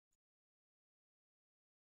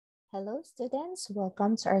Hello students,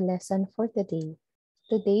 welcome to our lesson for today.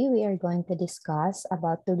 Today we are going to discuss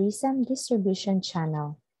about tourism distribution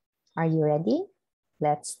channel. Are you ready?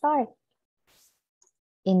 Let's start.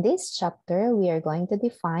 In this chapter, we are going to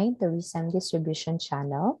define tourism distribution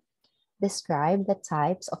channel, describe the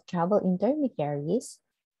types of travel intermediaries,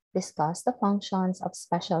 discuss the functions of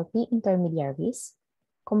specialty intermediaries,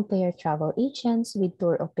 compare travel agents with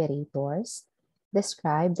tour operators,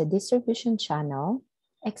 describe the distribution channel,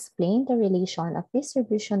 explain the relation of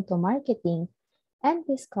distribution to marketing, and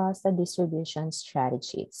discuss the distribution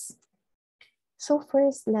strategies. So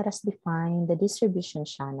first, let us define the distribution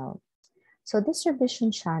channel. So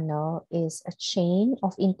distribution channel is a chain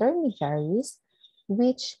of intermediaries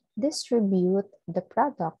which distribute the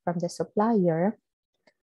product from the supplier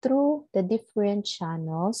through the different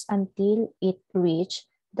channels until it reaches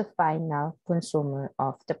the final consumer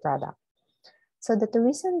of the product. So the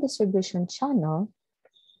tourism distribution channel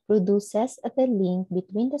produces the link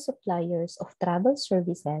between the suppliers of travel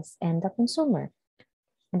services and the consumer.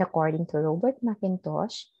 And according to Robert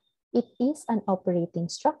McIntosh, it is an operating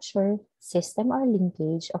structure, system, or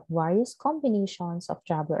linkage of various combinations of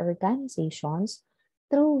travel organizations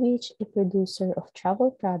through which a producer of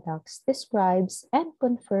travel products describes and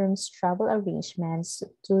confirms travel arrangements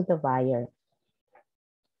to the buyer.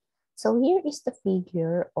 So here is the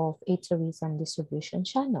figure of a tourism distribution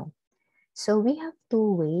channel. So we have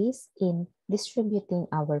two ways in distributing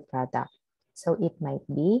our product. So it might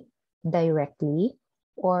be directly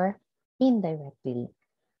or indirectly.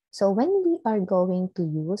 So when we are going to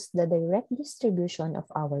use the direct distribution of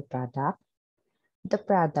our product, the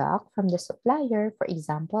product from the supplier, for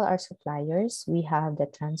example, our suppliers, we have the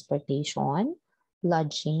transportation,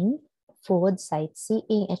 lodging, food,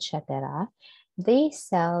 sightseeing, etc. They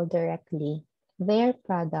sell directly their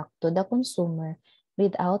product to the consumer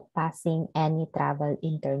without passing any travel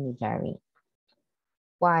intermediary.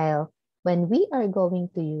 While when we are going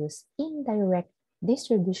to use indirect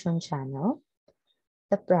distribution channel,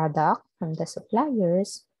 the product from the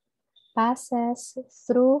suppliers passes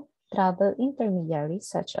through travel intermediaries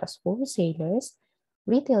such as wholesalers,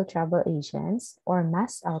 retail travel agents, or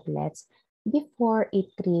mass outlets before it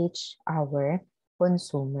reaches our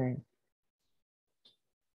consumer.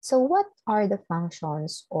 So what are the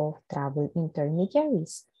functions of travel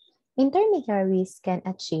intermediaries? Intermediaries can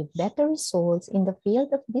achieve better results in the field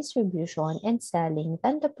of distribution and selling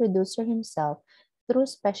than the producer himself through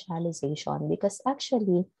specialization because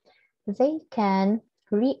actually they can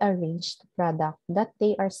rearrange the product that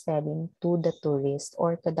they are selling to the tourist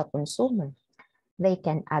or to the consumer. They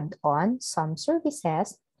can add on some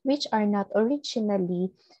services which are not originally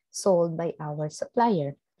sold by our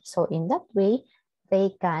supplier. So in that way,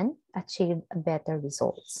 they can achieve better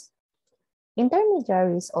results.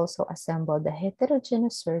 Intermediaries also assemble the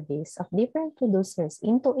heterogeneous service of different producers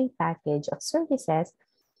into a package of services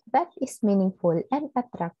that is meaningful and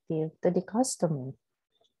attractive to the customer.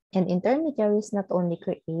 And intermediaries not only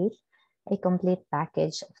create a complete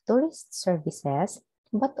package of tourist services,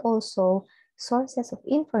 but also sources of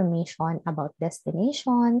information about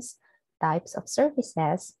destinations, types of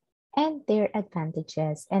services, and their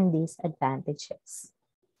advantages and disadvantages.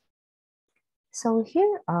 So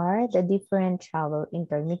here are the different travel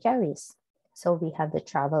intermediaries. So we have the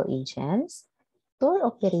travel agents, tour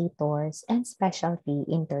operators, and specialty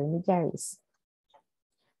intermediaries.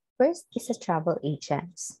 First is the travel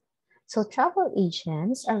agents. So travel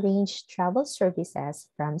agents arrange travel services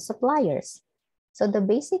from suppliers. So the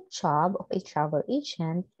basic job of a travel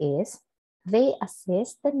agent is they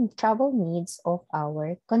assist the travel needs of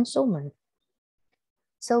our consumer.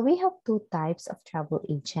 So we have two types of travel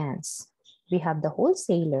agents. We have the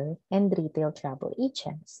wholesaler and retail travel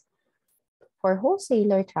agents. For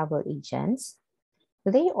wholesaler travel agents,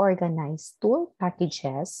 they organize tour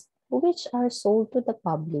packages which are sold to the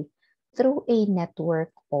public through a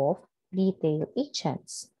network of retail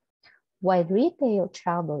agents. While retail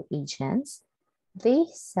travel agents, they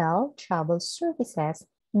sell travel services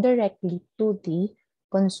directly to the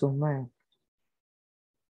consumer.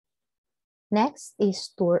 Next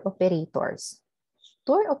is tour operators.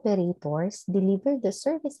 Tour operators deliver the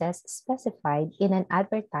services specified in an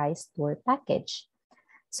advertised tour package.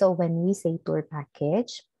 So when we say tour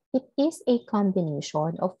package, it is a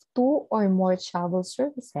combination of two or more travel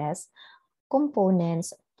services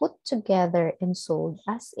components put together and sold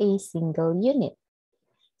as a single unit.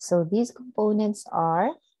 So these components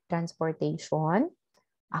are transportation,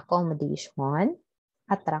 accommodation,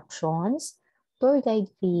 attractions, tour guide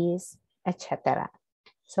fees, etc.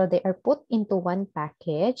 So they are put into one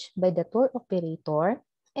package by the tour operator,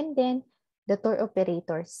 and then the tour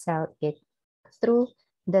operator sell it through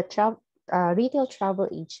the retail travel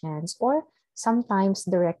agents, or sometimes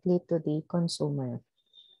directly to the consumer.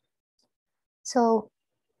 So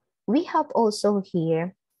we have also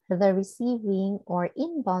here the receiving or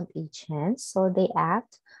inbound agents. So they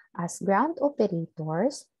act as ground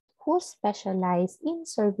operators who specialize in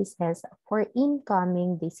services for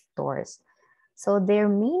incoming visitors. So their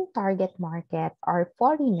main target market are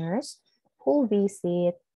foreigners who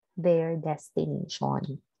visit their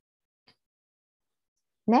destination.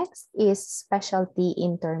 Next is specialty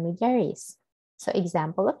intermediaries. So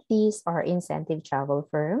example of these are incentive travel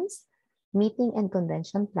firms, meeting and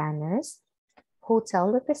convention planners,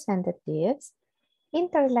 hotel representatives,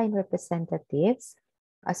 interline representatives,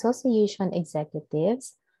 association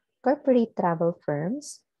executives, corporate travel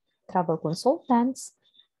firms, travel consultants,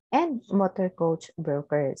 and motor coach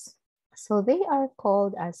brokers. So they are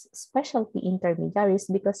called as specialty intermediaries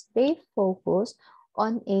because they focus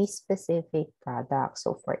on a specific product.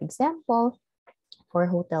 So for example, for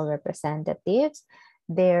hotel representatives,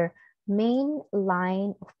 their main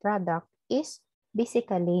line of product is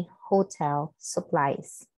basically hotel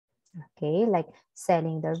supplies. Okay, like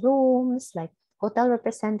selling the rooms, like hotel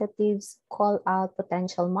representatives call out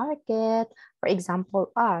potential market. For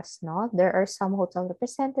example, us, no? There are some hotel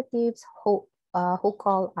representatives who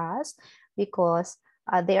call us because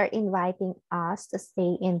they are inviting us to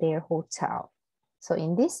stay in their hotel. So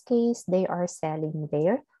in this case, they are selling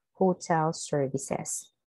their hotel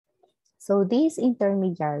services. So these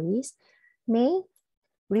intermediaries may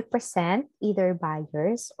represent either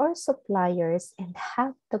buyers or suppliers and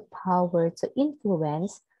have the power to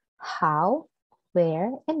influence how,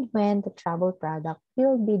 where, and when the travel product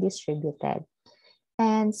will be distributed.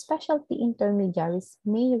 And specialty intermediaries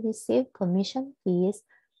may receive commission fees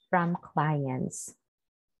from clients.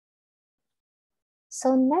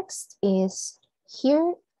 So next is,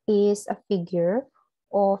 here is a figure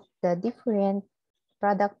of the different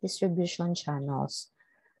product distribution channels.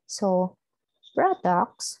 So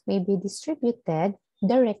products may be distributed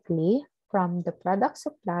directly from the product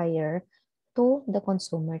supplier to the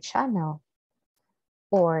consumer channel,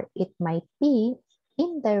 or it might be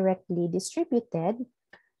indirectly distributed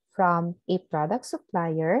from a product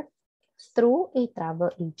supplier through a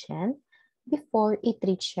travel agent before it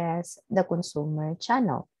reaches the consumer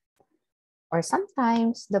channel. Or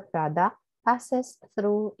sometimes the product passes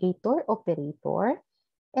through a tour operator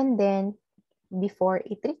and then before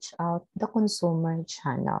it reaches out the consumer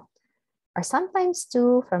channel. Or sometimes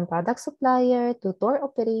too, from product supplier to tour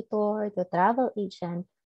operator to travel agent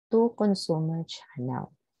to consumer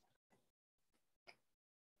channel.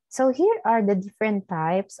 So here are the different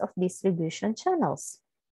types of distribution channels.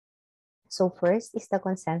 So first is the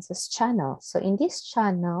consensus channel. So in this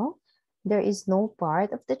channel, there is no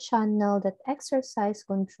part of the channel that exercise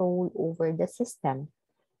control over the system,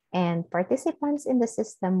 and participants in the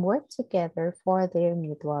system work together for their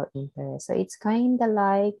mutual interest. So it's kind of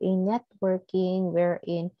like a networking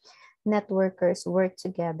wherein networkers work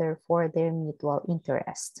together for their mutual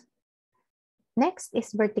interest. Next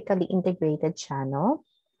is vertically integrated channel.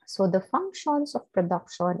 So the functions of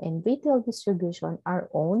production and retail distribution are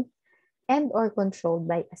owned and or controlled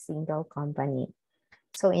by a single company.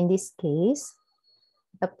 So in this case,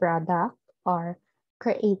 the product are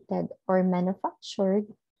created or manufactured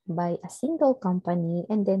by a single company,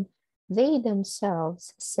 and then they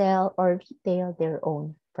themselves sell or retail their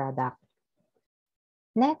own product.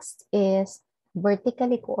 Next is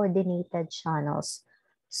vertically coordinated channels.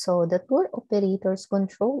 So the tour operator's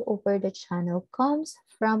control over the channel comes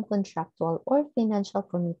from contractual or financial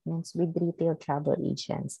commitments with retail travel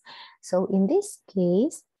agents. So in this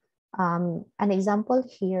case, an example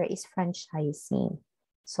here is franchising.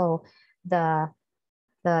 So the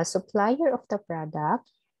supplier of the product,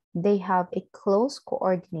 they have a close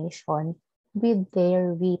coordination with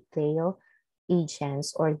their retail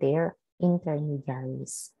agents or their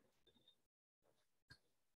intermediaries.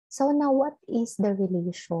 So now what is the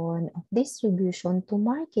relation of distribution to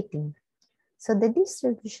marketing? So the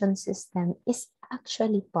distribution system is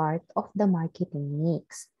actually part of the marketing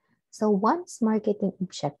mix. So once marketing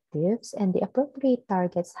objectives and the appropriate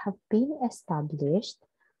targets have been established,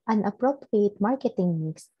 an appropriate marketing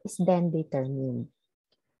mix is then determined.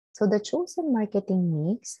 So the chosen marketing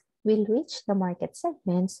mix will reach the market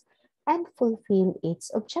segments and fulfill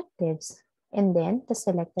its objectives. And then the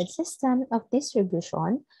selected system of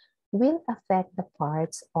distribution will affect the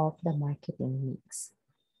parts of the marketing mix.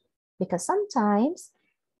 Because sometimes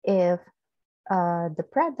if the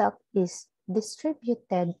product is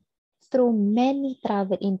distributed through many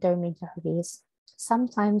travel intermediaries,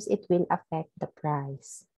 sometimes it will affect the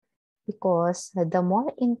price. because the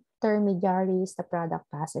more intermediaries the product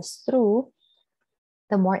passes through,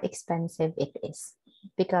 the more expensive it is.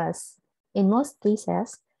 Because in most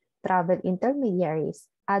cases, travel intermediaries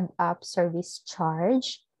add up service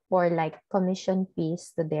charge or like commission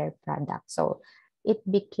fees to their product. So it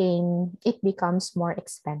becomes more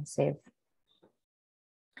expensive.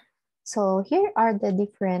 So here are the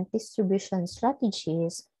different distribution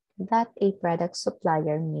strategies that a product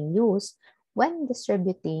supplier may use when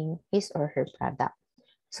distributing his or her product.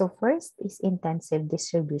 So first is intensive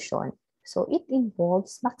distribution. So it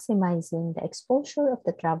involves maximizing the exposure of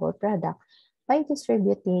the travel product by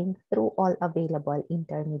distributing through all available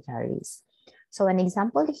intermediaries. So an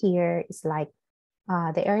example here is like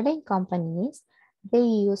the airline companies, they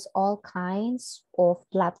use all kinds of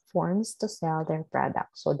platforms to sell their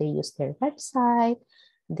products. So they use their website,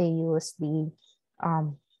 they use the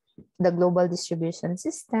global distribution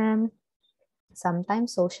system,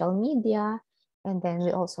 sometimes social media, and then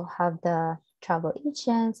we also have the travel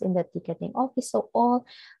agents in the ticketing office. So all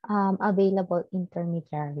available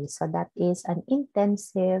intermediaries. So that is an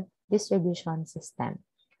intensive distribution system.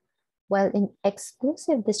 While in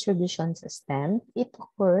exclusive distribution system, it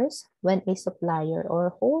occurs when a supplier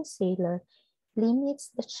or wholesaler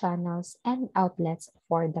limits the channels and outlets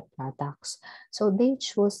for the products. So they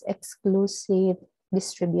choose exclusive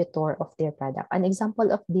distributor of their product. An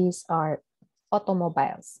example of these are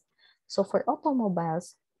automobiles. So for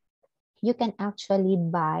automobiles, you can actually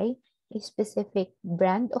buy a specific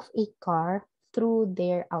brand of a car through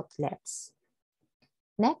their outlets.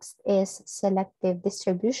 Next is selective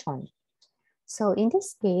distribution. So in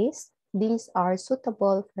this case, these are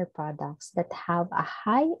suitable for products that have a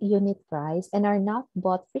high unit price and are not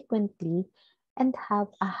bought frequently and have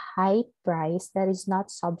a high price that is not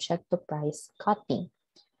subject to price cutting.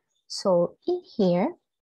 So in here,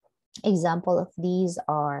 example of these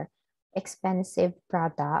are expensive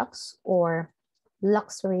products or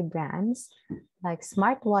luxury brands like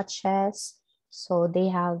smartwatches. So they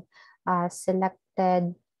have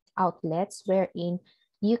selected outlets wherein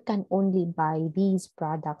you can only buy these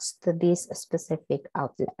products to these specific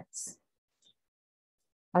outlets.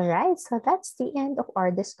 All right, so that's the end of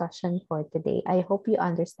our discussion for today. I hope you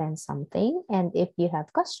understand something. And if you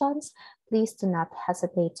have questions, please do not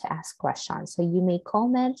hesitate to ask questions. So you may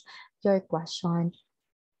comment your question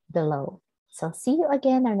below. So see you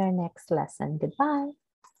again on our next lesson. Goodbye.